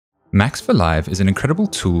Max for Live is an incredible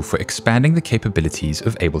tool for expanding the capabilities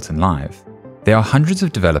of Ableton Live. There are hundreds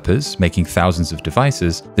of developers making thousands of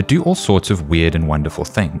devices that do all sorts of weird and wonderful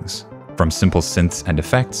things, from simple synths and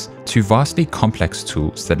effects to vastly complex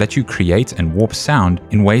tools that let you create and warp sound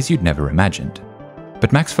in ways you'd never imagined.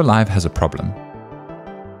 But Max for Live has a problem.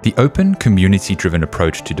 The open, community-driven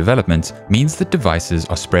approach to development means that devices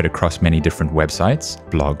are spread across many different websites,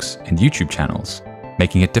 blogs, and YouTube channels,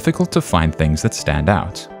 making it difficult to find things that stand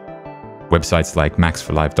out. Websites like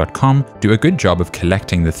maxforlive.com do a good job of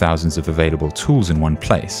collecting the thousands of available tools in one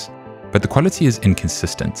place, but the quality is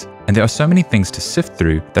inconsistent, and there are so many things to sift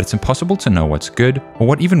through that it's impossible to know what's good or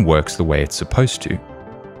what even works the way it's supposed to.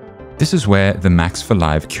 This is where the Max for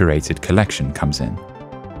Live Curated collection comes in.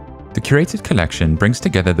 The Curated collection brings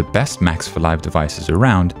together the best Max for Live devices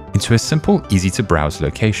around into a simple, easy-to-browse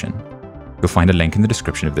location. You'll find a link in the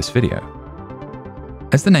description of this video.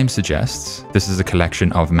 As the name suggests, this is a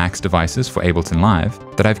collection of Max devices for Ableton Live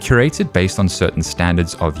that I've curated based on certain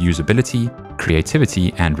standards of usability,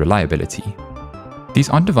 creativity, and reliability. These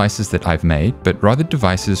aren't devices that I've made, but rather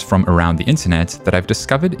devices from around the internet that I've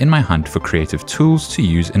discovered in my hunt for creative tools to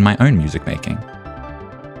use in my own music making.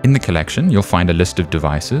 In the collection, you'll find a list of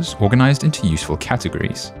devices organized into useful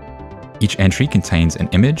categories. Each entry contains an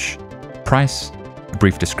image, price, a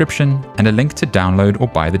brief description, and a link to download or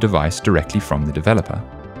buy the device directly from the developer.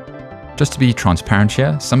 Just to be transparent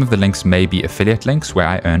here, some of the links may be affiliate links where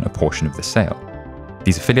I earn a portion of the sale.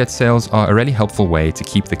 These affiliate sales are a really helpful way to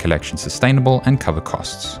keep the collection sustainable and cover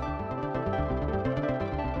costs.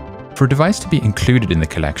 For a device to be included in the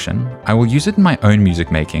collection, I will use it in my own music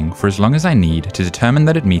making for as long as I need to determine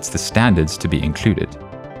that it meets the standards to be included.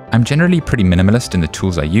 I'm generally pretty minimalist in the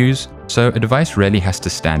tools I use, so a device rarely has to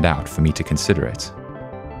stand out for me to consider it.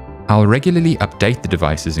 I'll regularly update the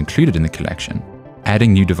devices included in the collection,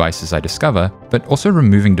 adding new devices I discover, but also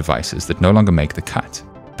removing devices that no longer make the cut,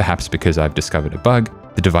 perhaps because I've discovered a bug,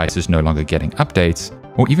 the device is no longer getting updates,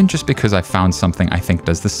 or even just because I found something I think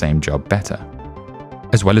does the same job better.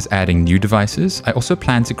 As well as adding new devices, I also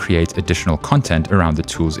plan to create additional content around the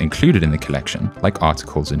tools included in the collection, like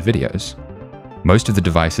articles and videos. Most of the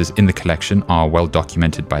devices in the collection are well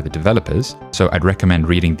documented by the developers, so I'd recommend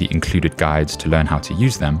reading the included guides to learn how to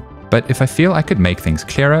use them. But if I feel I could make things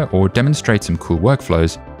clearer or demonstrate some cool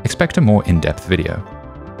workflows, expect a more in-depth video.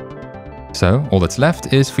 So all that's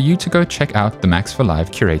left is for you to go check out the Max for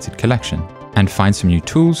Live Curated collection and find some new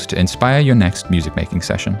tools to inspire your next music making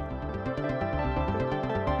session.